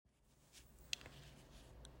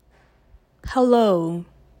Hello,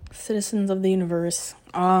 citizens of the universe.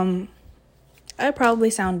 I probably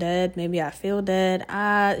sound dead. Maybe I feel dead.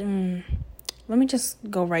 Let me just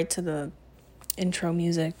go right to the intro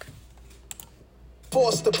music.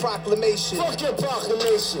 Force the proclamation. Fuck your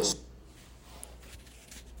proclamation.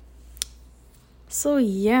 So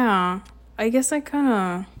yeah, I guess I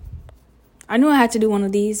knew I had to do one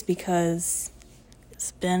of these because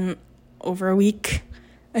it's been over a week.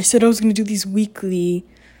 I said I was going to do these weekly,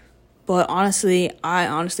 but I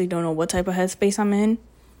honestly don't know what type of headspace I'm in.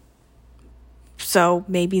 So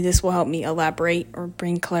maybe this will help me elaborate or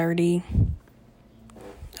bring clarity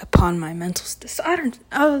upon my mental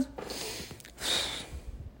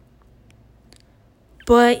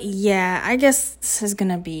But yeah, I guess this is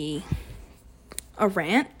gonna be a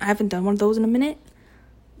rant. I haven't done one of those in a minute.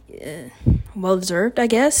 Well deserved, I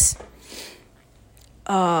guess.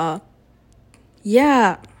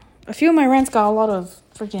 Yeah, a few of my rants got a lot of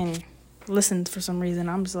freaking listens for some reason.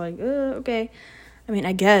 I'm just like, okay. I mean,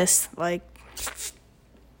 I guess, not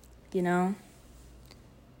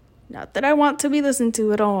that I want to be listened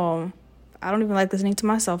to at all. I don't even like listening to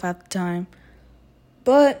myself half the time.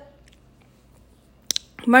 But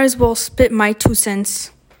might as well spit my 2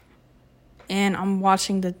 cents. And I'm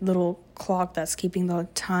watching the little clock that's keeping the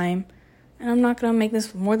time. And I'm not going to make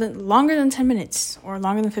this longer than 10 minutes or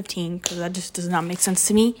longer than 15 because that just does not make sense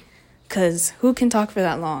to me. Because who can talk for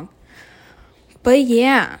that long? But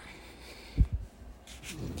yeah.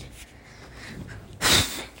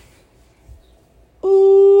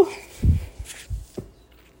 Ooh.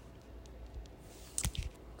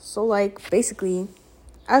 So basically,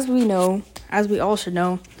 as we all should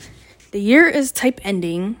know, the year is type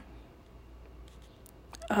ending.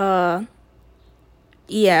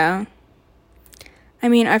 Yeah. I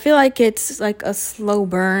mean, I feel like it's a slow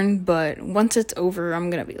burn, but once it's over, I'm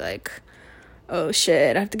gonna be like, oh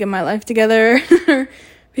shit, I have to get my life together.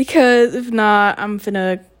 Because if not, I'm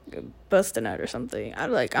finna bust a nut or something.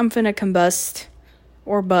 I'm finna combust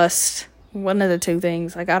or bust. One of the two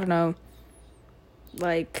things. I don't know.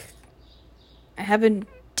 I haven't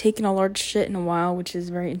taken a large shit in a while, which is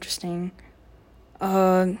very interesting.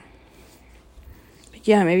 But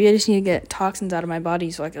yeah, maybe I just need to get toxins out of my body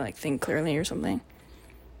so I can think clearly or something.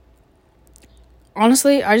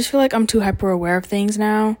 Honestly, I just feel like I'm too hyper aware of things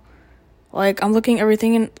now. I'm looking at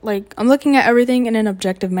everything in an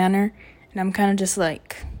objective manner, and I'm kind of just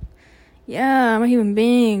yeah, I'm a human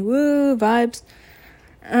being. Woo, vibes.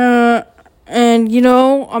 And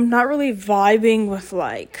I'm not really vibing with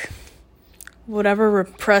whatever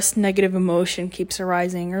repressed negative emotion keeps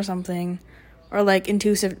arising or something, or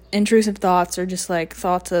intrusive thoughts, or just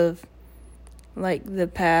thoughts of the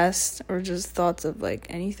past, or just thoughts of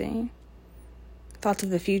anything, thoughts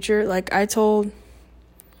of the future. I told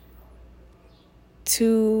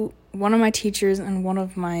to one of my teachers and one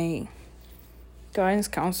of my guidance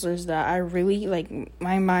counselors that I really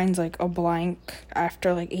my mind's a blank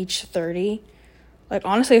after age 30.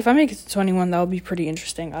 Honestly, if I make it to 21, that would be pretty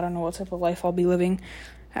interesting. I don't know what type of life I'll be living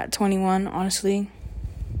at 21, honestly.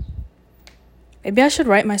 Maybe I should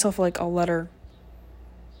write myself a letter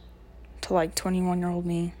to 21-year-old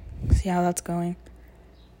me. See how that's going.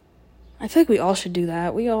 I feel like we all should do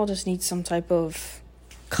that. We all just need some type of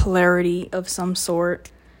clarity of some sort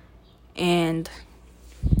and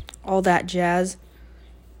all that jazz.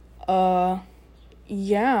 Yeah,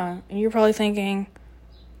 and you're probably thinking,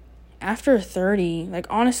 after 30,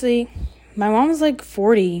 honestly, my mom's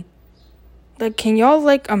 40. Can y'all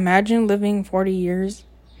imagine living 40 years?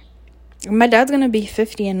 My dad's gonna be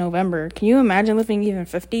 50 in November. Can you imagine living even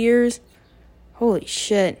 50 years? Holy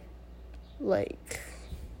shit.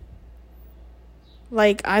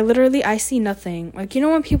 I see nothing.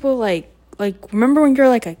 When people remember when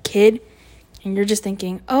you're a kid and you're just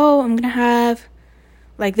thinking, oh, I'm gonna have,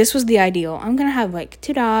 this was the ideal. I'm gonna have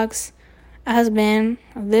 2 dogs, a husband,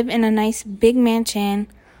 live in a nice big mansion,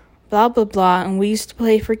 blah, blah, blah. And we used to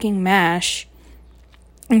play freaking MASH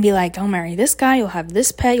and be don't marry this guy, you'll have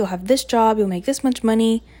this pet, you'll have this job, you'll make this much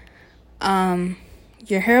money.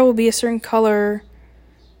 Your hair will be a certain color,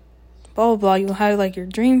 blah, blah, blah. You'll have your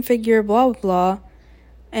dream figure, blah, blah, blah.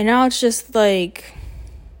 And now it's just I'm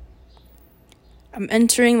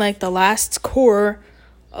entering the last core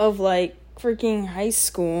of freaking high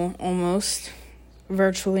school almost,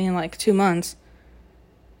 virtually in 2 months.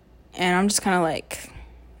 And I'm just kind of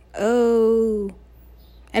oh.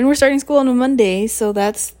 And we're starting school on a Monday, so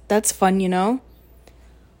that's fun,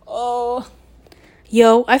 Oh.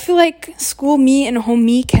 Yo, I feel school me and home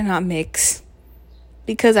me cannot mix.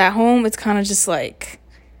 Because at home, it's kind of just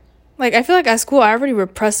I feel at school, I already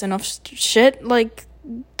repressed enough shit,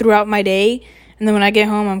 throughout my day. And then when I get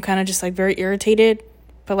home, I'm kind of just, like, very irritated.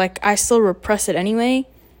 But, like, I still repress it anyway.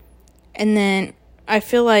 And then I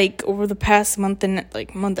feel like over the past over the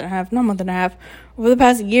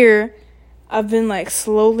past year, I've been, like,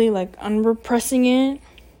 slowly, like, unrepressing it.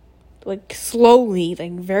 Like, slowly,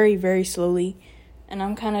 like, very, very slowly. And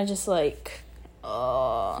I'm kind of just, like,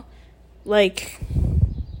 like,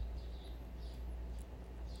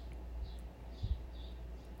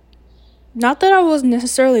 not that I was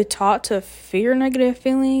necessarily taught to fear negative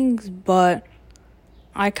feelings, but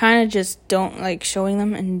I kind of just don't like showing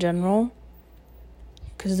them in general.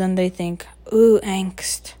 Because then they think, ooh,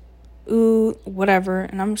 angst, ooh, whatever.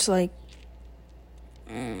 And I'm just like,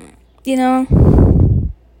 you know.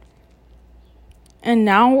 And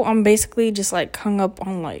now I'm basically just like hung up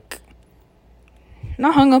on like,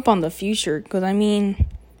 not hung up on the future. Because I mean,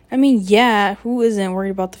 yeah, who isn't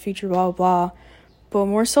worried about the future, blah, blah, blah. But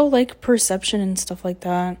more so like perception and stuff like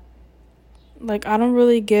that. Like, I don't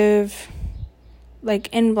really give,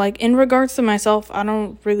 in regards to myself, I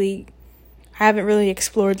haven't really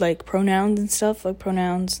explored like pronouns and stuff, like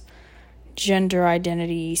pronouns, gender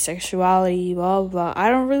identity, sexuality, blah, blah, blah. I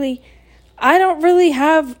don't really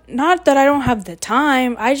have, not that I don't have the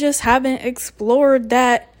time, I just haven't explored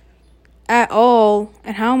that at all.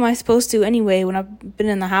 And how am I supposed to anyway when I've been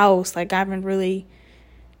in the house? Like,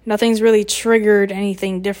 nothing's really triggered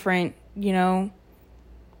anything different, you know,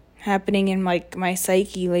 happening in like my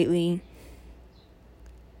psyche lately.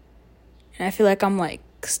 And I feel like I'm like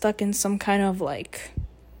stuck in some kind of like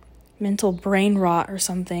mental brain rot or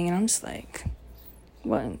something. And I'm just like,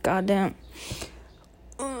 what, goddamn.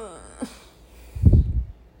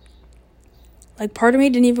 Like, part of me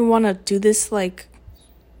didn't even want to do this, like,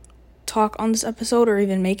 talk on this episode or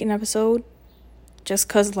even make an episode. Just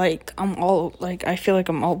because, like, I feel like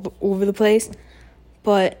I'm all over the place.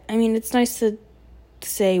 But, I mean, it's nice to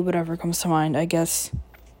say whatever comes to mind, I guess,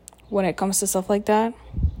 when it comes to stuff like that.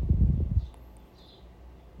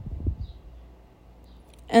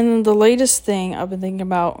 And then the latest thing I've been thinking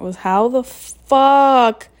about was how the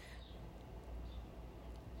fuck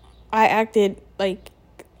I acted, like,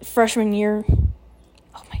 freshman year.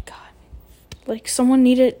 Oh my god. Like,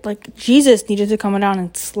 Jesus needed to come down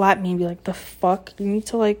and slap me and be like, the fuck? You need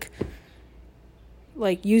to, like,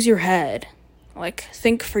 use your head. Like,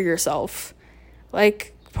 think for yourself.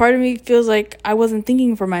 Like, part of me feels like I wasn't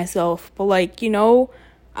thinking for myself. But, like, you know,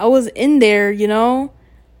 I was in there, you know?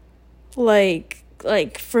 Like,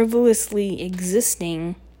 frivolously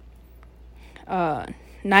existing.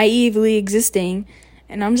 Naively existing.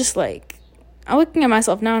 And I'm just, like, I'm looking at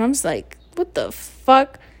myself now and I'm just like, what the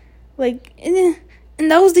fuck? Like, and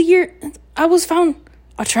that was the year I was found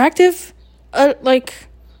attractive, like,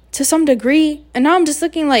 to some degree. And now I'm just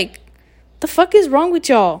looking like, the fuck is wrong with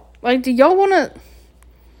y'all? Like, do y'all want to,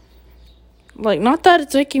 like, not that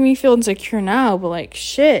it's making me feel insecure now, but, like,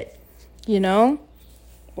 shit, you know?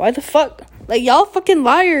 Why the fuck? Like, y'all fucking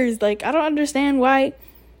liars. Like, I don't understand why.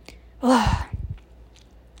 Ugh.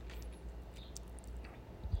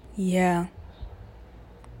 Yeah.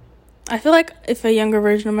 I feel like if a younger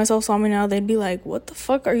version of myself saw me now, they'd be like, what the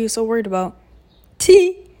fuck are you so worried about?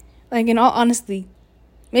 Like, in all honesty.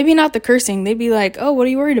 Maybe not the cursing. They'd be like, oh, what are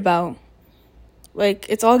you worried about? Like,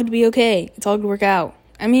 it's all going to be okay. It's all going to work out.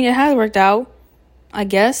 I mean, it has worked out, I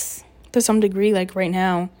guess, to some degree, like, right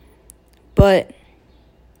now. But,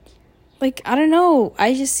 like, I don't know.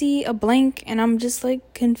 I just see a blank and I'm just,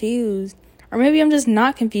 like, confused. Or maybe I'm just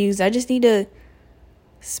not confused. I just need to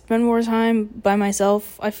spend more time by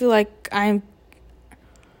myself. I feel like I'm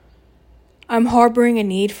harboring a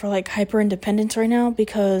need for, like, hyper independence right now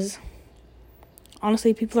because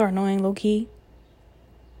honestly people are annoying low-key.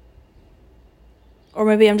 Or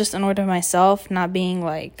maybe I'm just annoyed at myself not being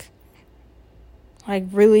like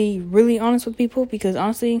really, really honest with people, because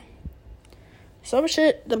honestly some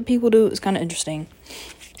shit that people do is kind of interesting.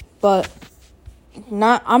 But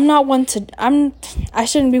I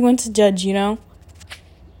shouldn't be one to judge, you know?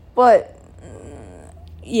 But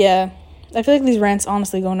yeah, I feel like these rants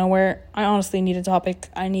honestly go nowhere. I honestly need a topic.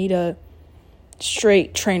 I need a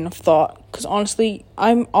straight train of thought, because honestly,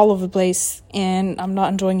 I'm all over the place and I'm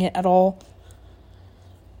not enjoying it at all.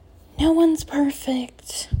 No one's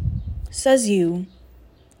perfect. Says you.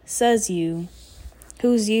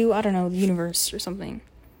 Who's you? I don't know, the universe or something.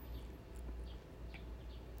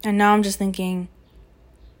 And now I'm just thinking,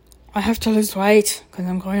 I have to lose weight because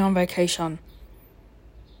I'm going on vacation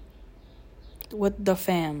with the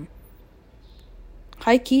fam.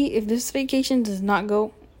 High key, if this vacation does not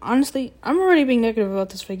go, honestly, I'm already being negative about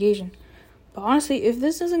this vacation, but honestly, if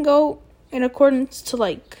this doesn't go in accordance to,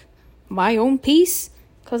 like, my own peace,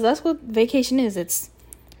 because that's what vacation is, it's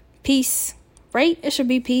peace, Right? It should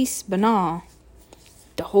be peace, but nah.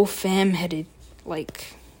 The whole fam headed.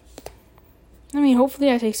 Like, I mean,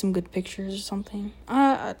 hopefully I take some good pictures or something.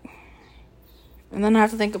 And then I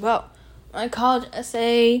have to think about my college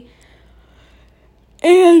essay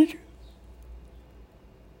and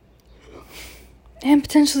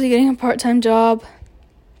potentially getting a part-time job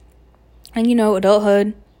and,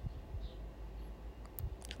 adulthood.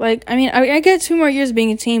 Like, I mean, I get 2 more years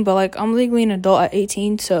being a teen, but, like, I'm legally an adult at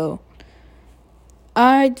 18, so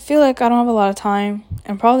I feel like I don't have a lot of time,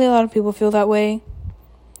 and probably a lot of people feel that way.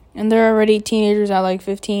 And they're already teenagers at, like,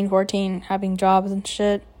 15, 14, having jobs and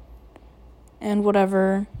shit. And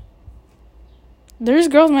whatever. There's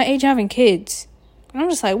girls my age having kids. And I'm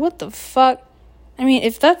just like, what the fuck? I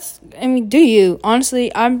mean, do you?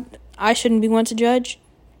 Honestly, I shouldn't be one to judge.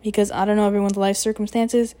 Because I don't know everyone's life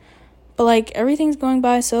circumstances. But, like, everything's going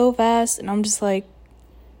by so fast. And I'm just like,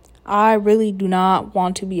 I really do not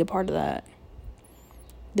want to be a part of that.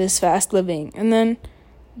 This fast living. And then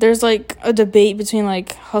there's, like, a debate between,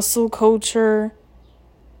 like, hustle culture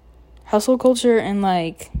and,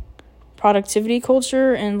 like, productivity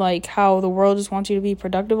culture, and, like, how the world just wants you to be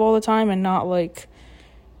productive all the time and not, like,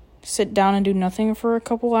 sit down and do nothing for a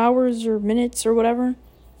couple hours or minutes or whatever.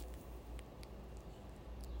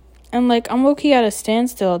 And, like, I'm low-key at a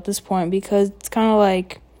standstill at this point because it's kind of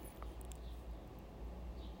like,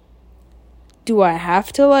 do I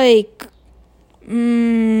have to, like,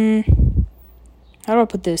 how do I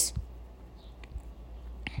put this?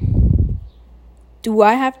 Do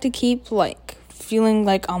I have to keep, like, feeling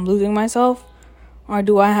like I'm losing myself? Or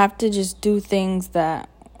do I have to just do things that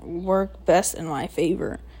work best in my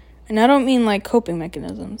favor? And I don't mean, like, coping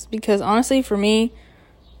mechanisms. Because, honestly, for me,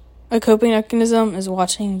 a coping mechanism is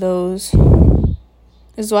watching, like,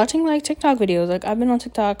 TikTok videos. Like, I've been on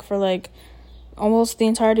TikTok for, like, almost the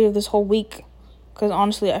entirety of this whole week. Because,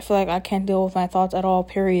 honestly, I feel like I can't deal with my thoughts at all,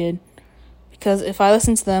 period. Because if I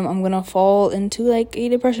listen to them, I'm going to fall into, like, a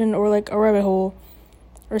depression or, like, a rabbit hole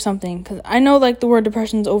or something. Because I know, like, the word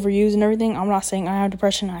depression is overused and everything. I'm not saying I have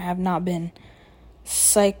depression. I have not been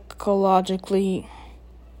psychologically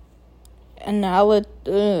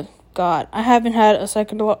God. I haven't had a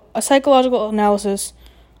psychological analysis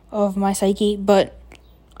of my psyche. But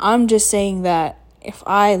I'm just saying that if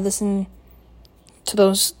I listen to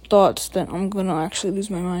those thoughts, then I'm going to actually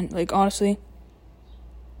lose my mind. Like, honestly.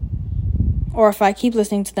 Or if I keep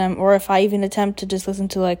listening to them, or if I even attempt to just listen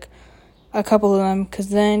to, like, a couple of them, because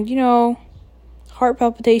then, heart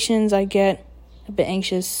palpitations, I get a bit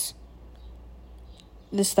anxious,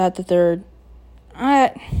 this, that, the third.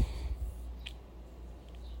 I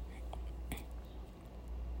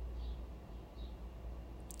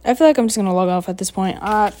feel like I'm just going to log off at this point.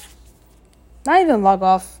 Not even log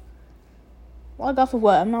off. Log off of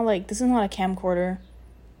what? I'm not, like, this is not a camcorder.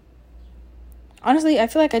 Honestly, I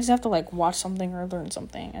feel like I just have to, like, watch something or learn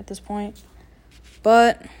something at this point.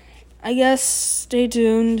 But I guess stay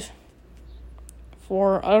tuned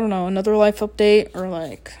for, I don't know, another life update or,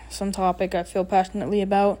 like, some topic I feel passionately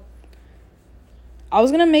about. I was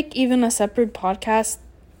going to make even a separate podcast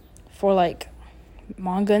for, like,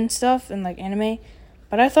 manga and stuff and, like, anime.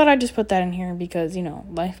 But I thought I'd just put that in here because,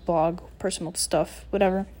 life blog, personal stuff,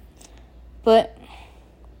 whatever. But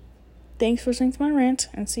thanks for listening to my rant,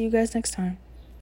 and see you guys next time.